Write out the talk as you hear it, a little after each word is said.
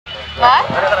What?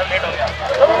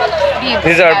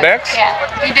 These are bags? Yeah,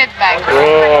 beaded bags.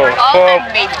 Oh, All for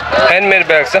handmade. handmade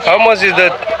bags. Huh? How much is the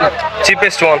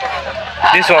cheapest one?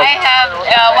 This one? I have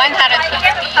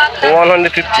 150.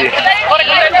 150.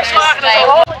 Like,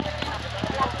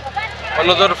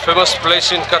 Another famous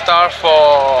place in Qatar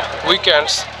for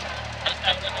weekends.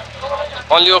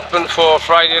 Only open for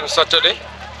Friday and Saturday.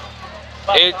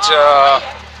 It's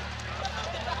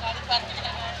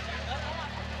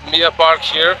Mia Park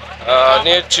here,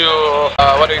 near to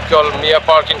what do you call Mia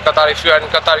Park in Qatar. If you are in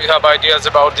Qatar, you have ideas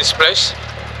about this place.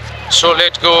 So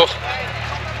let's go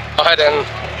ahead and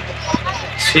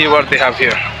see what they have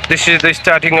here. This is the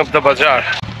starting of the bazaar.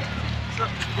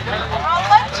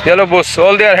 Yellow boss,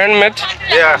 all they are handmade?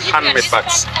 Yeah, handmade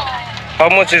bags. How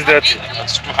much is that?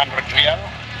 That's 200 riyal.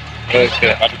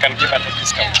 Okay. But you can give a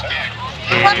discount.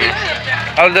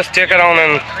 I'll just check around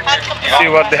and see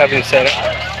what they have inside.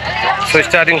 So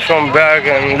starting from bag,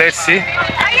 and let's see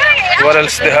what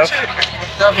else they have.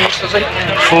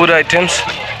 Food items.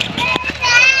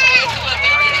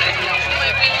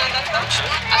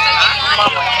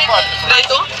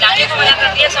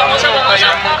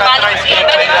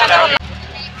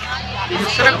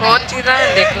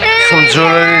 Some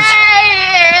jewelry.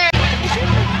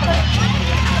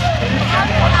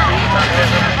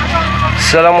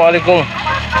 Assalamu alaikum.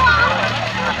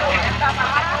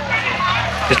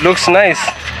 It looks nice.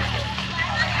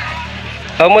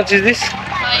 How much is this?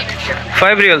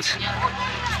 5 reals.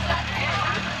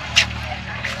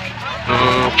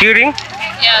 Key ring?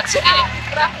 yeah, it's kidding.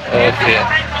 Okay.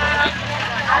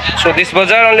 So this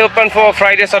bazaar only open for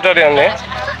Friday, Saturday only.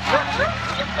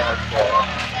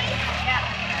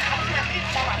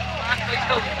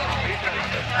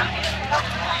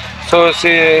 So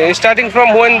see, starting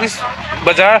from when this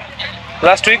bazaar?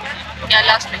 Last week? Yeah,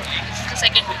 last week. This is the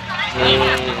second week.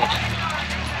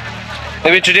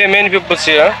 Maybe today many people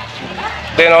here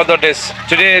than other days.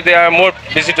 Today there are more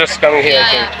visitors coming here. I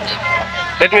think.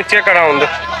 Let me check around.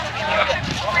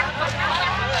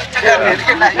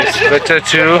 It's better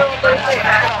to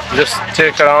just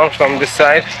check around from this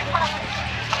side.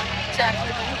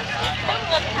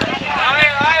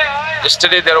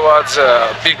 Yesterday there was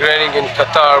big raining in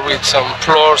Qatar with some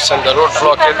floors and the road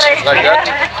blockage like that.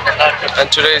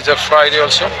 And today is a Friday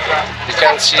also. You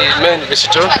can see many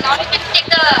visitors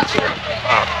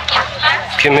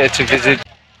came here to visit.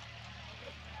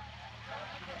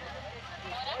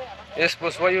 Yes,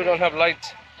 boss, why you don't have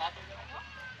light?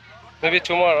 Maybe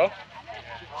tomorrow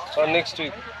or next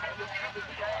week.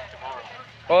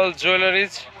 All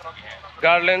jewelries,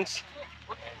 garlands.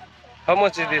 How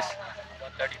much is this?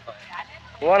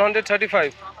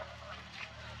 135.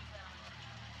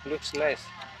 Looks nice.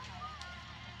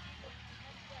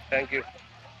 Thank you.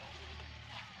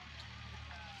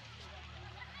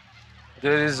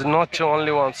 There is not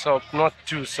only one shop, not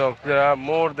two shops. There are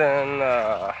more than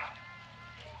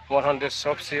 100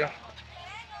 shops here.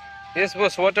 Yes,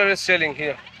 boss, what are you selling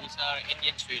here? These are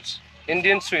Indian sweets.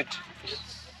 Indian sweet.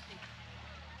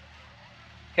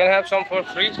 Can I have some for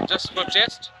free, just for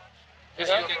taste? Yes,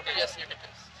 you can taste.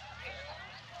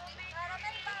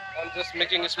 I'm just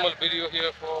making a small video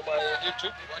here for my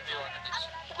YouTube. What do you want to taste?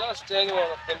 Just any one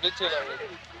of them, little.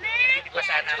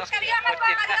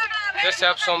 Let's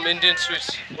have some Indian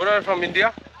sweets. What are from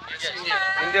India? Yes.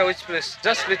 India, which place?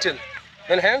 Just little.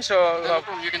 In hands or? No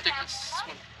problem, you can take this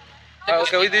spoon.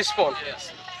 Okay, with this spoon.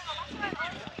 Yes.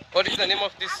 What is the name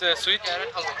of this sweet?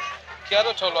 Carrot halwa.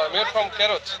 Carrot halwa, made from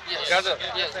carrot. Yes. Gajar.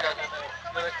 Yes, gajar.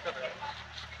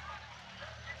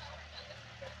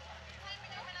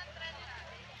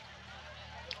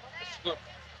 It's good.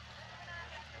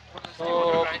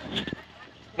 So,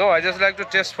 no, I just like to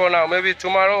test for now. Maybe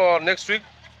tomorrow or next week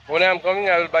when I am coming,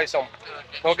 I will buy some.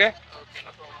 Okay?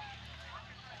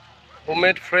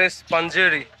 Homemade fresh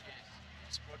panjiri.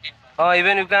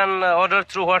 Even you can order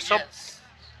through WhatsApp. Yes.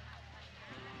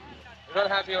 You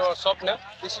don't have your shop name?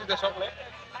 This is the shop name?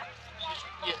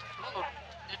 Yeah. No,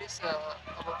 it is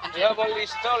about You have only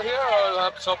stall here or you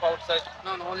have shop outside?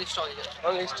 No, only stall here.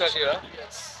 Only stall here. Huh?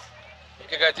 Yes.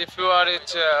 Okay guys, if you are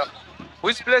at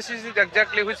which place is it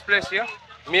exactly? Which place here?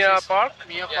 Mia Park?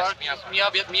 Mia Park.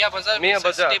 Mia Bazaar. Mia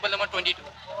Bazaar. Table number 22.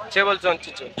 Table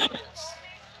 22. Yes.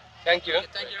 Thank you.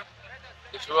 Thank you.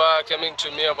 If you are coming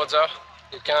to Mia Bazaar,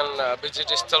 you can visit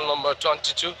stall number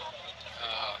 22.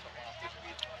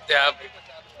 They have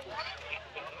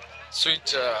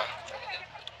sweet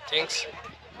things,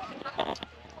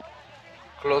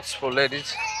 clothes for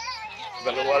ladies,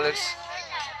 even wallets.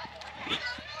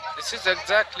 This is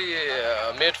exactly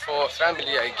made for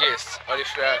family, I guess. Or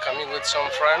if you are coming with some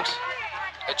friends,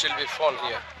 it will be fun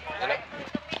here, you know.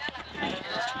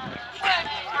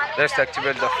 Let's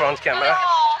activate the front camera.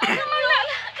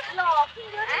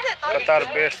 Qatar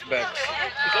best bags.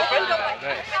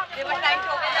 Nice. They were trying to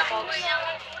open the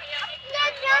box.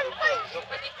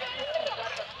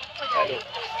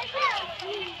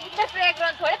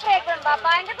 Playground थोड़े playground बाबा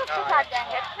आएंगे तो उसके साथ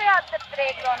जाएंगे फिर आप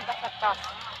playground का सकता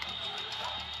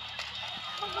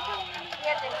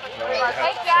ये देखो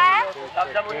भाई क्या है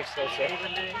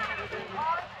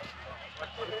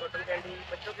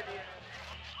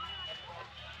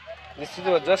This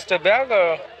is just a bag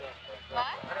or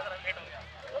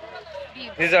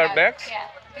these are bags? Yeah,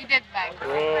 we did bags.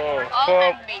 Oh, All for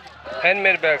handmade.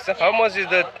 handmade bags. Huh? How much is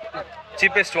the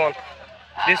cheapest one?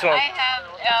 This one? I have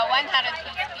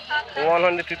 150.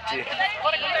 150. Like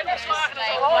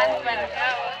 120.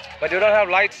 But you don't have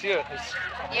lights here. It's-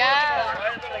 Yeah.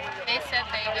 They said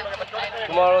they will put lights.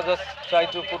 tomorrow just try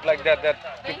to put like that They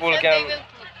people said can. they will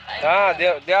put lights. Ah,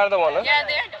 they are the one. Huh? Yeah,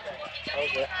 they're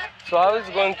Okay. So how is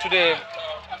going today?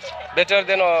 Better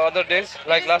than other days,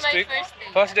 like This is last my week? first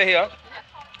day. First day here?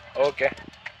 Okay.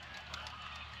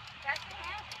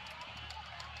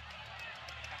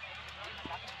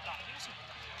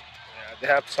 Yeah, they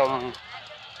have some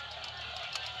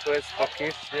toys for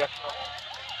kids here.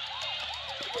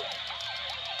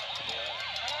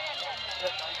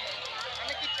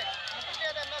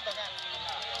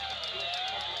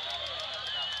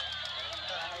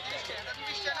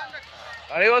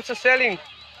 Are you also selling?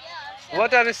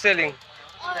 What are you selling?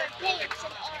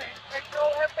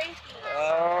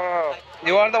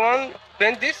 You are the one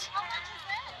paint this?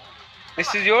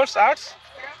 This is yours, arts?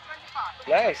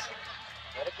 Nice.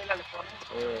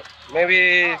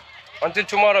 Maybe until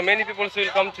tomorrow, many people will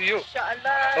come to you.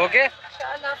 Inshallah. Okay?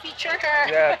 Inshallah, feature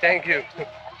her. Yeah, thank you.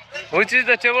 Which is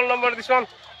the table number? This one?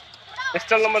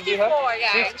 Stall number do you have? 64,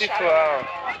 yeah,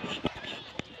 64.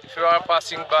 If you are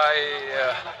passing by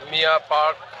Mia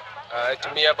Park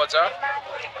at Mia Bazaar,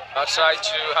 try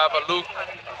to have a look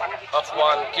of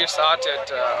one kids art at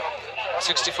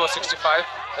 64, 65.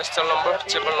 Stall number,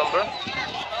 table number.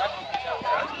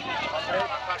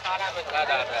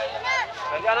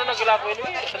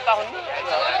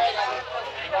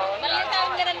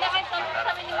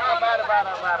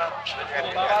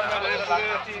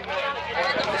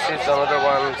 This is another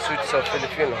one, Sweets of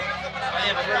Filipino.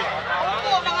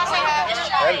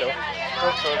 Hello.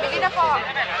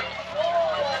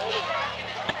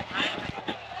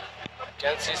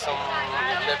 Can see some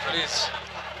Nepalese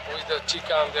with the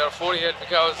chicken. They are full here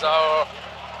because our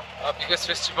biggest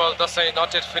festival Dasai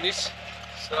not yet finished.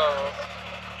 So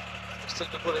still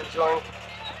people enjoying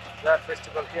that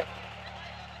festival here.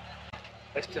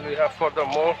 Still we have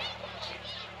furthermore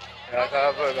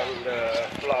agave and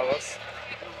flowers.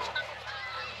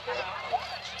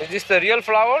 Is this the real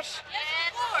flowers?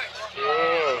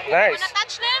 Yes. Nice. Wanna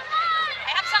touch them? I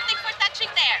have something for touching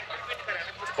there.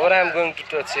 What I'm going to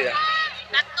touch here?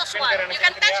 Not this one. You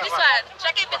can touch this one.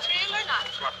 Check if it's real or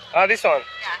not. Ah, this one.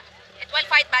 Yeah. It will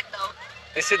fight back though.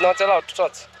 This is not allowed to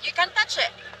touch. You can touch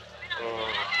it.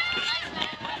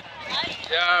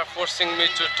 They are forcing me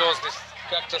to toss this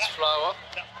cactus flower.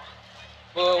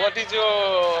 What is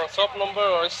your shop number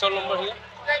or stall number here?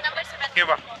 Your number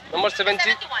 7. Number 70?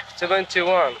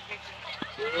 71. 71.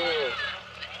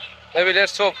 Maybe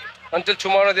let's hope until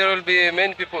tomorrow there will be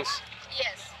many people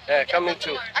Yes. coming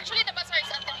too. Actually, the bazaar is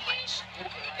until March.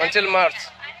 Until March.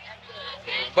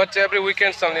 But every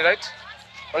weekend only, right?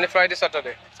 Only Friday,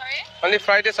 Saturday. Sorry? Only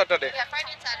Friday, Saturday. Yeah,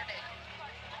 Friday and Saturday.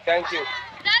 Thank you.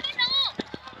 Daddy, no!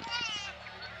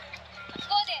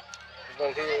 Go there.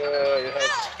 Even here you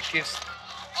have kids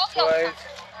Okay. toys.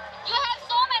 You have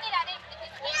so many, Daddy.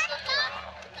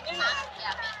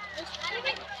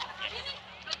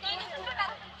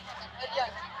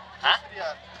 Huh?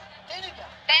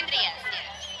 10 riyals,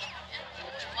 yes.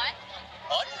 One?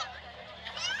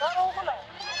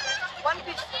 One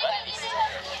piece.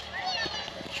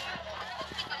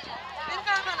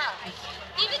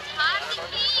 Give it hard,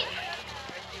 please.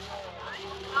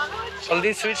 All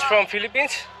these sweets from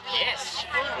Philippines? Yes.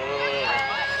 Thank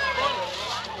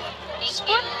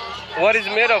you. What is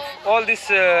made of all this?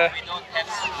 We don't have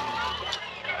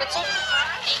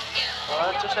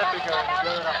Thank you.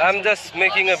 I'm just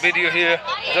making a video here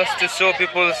just to show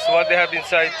people what they have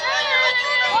inside.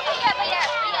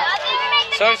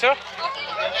 Sorry, sir.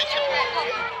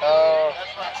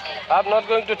 I'm not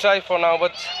going to try for now,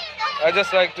 but I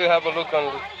just like to have a look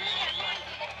on.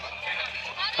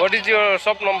 What is your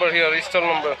shop number here? Stall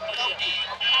number?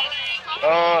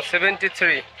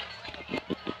 73.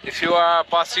 If you are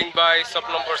passing by shop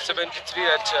number 73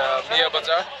 at Mia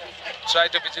Bazaar, try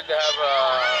to visit. They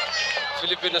have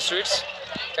Filipino sweets.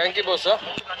 Thank you, boss.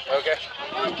 Okay.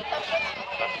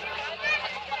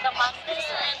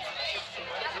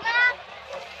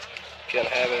 Can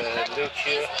have a look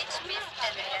here.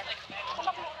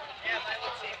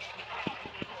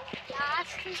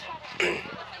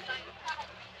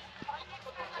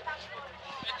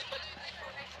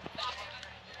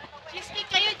 Cheesecake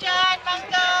kayo dyan.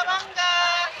 Mangga, mangga.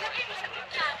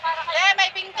 May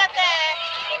bingkat eh.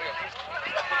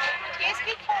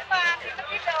 Cheesecake po ba?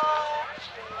 Pito-pito.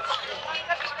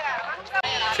 Mangga-pita. Mangga.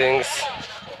 Things.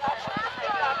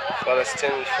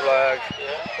 Palestinian flag.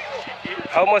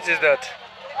 How much is that?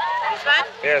 This one?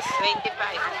 Yes.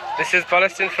 25. This is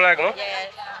Palestinian flag, no? Yes.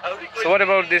 So what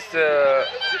about this?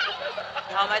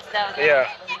 How much down? Yeah,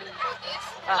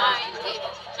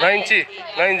 90,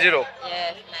 90. Yes,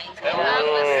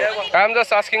 90. I'm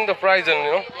just asking the price, and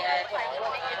Yes.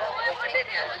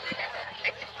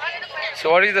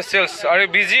 So what is the sales? Are you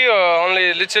busy or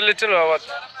only little or what?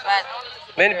 But,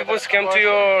 Many people came to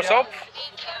your shop.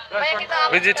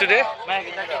 Busy today?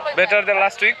 Better than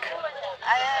last week?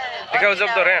 Because of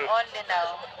the rain. Only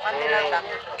now. Only now.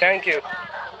 Thank you.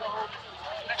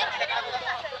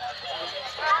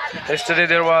 Yesterday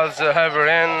there was heavy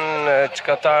rain at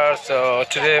Qatar, so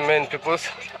today many people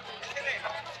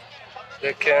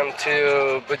they came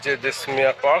to visit this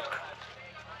Mia Park.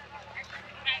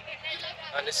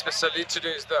 And especially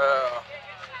today is the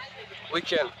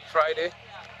weekend, Friday,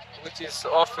 which is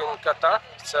off in Qatar.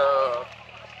 So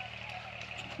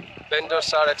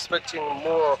vendors are expecting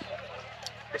more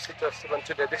visitors even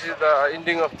today. This is the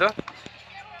ending of the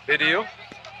video.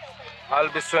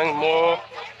 I'll be showing more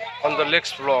on the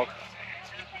next vlog.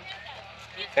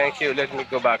 Thank you. Let me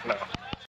go back now.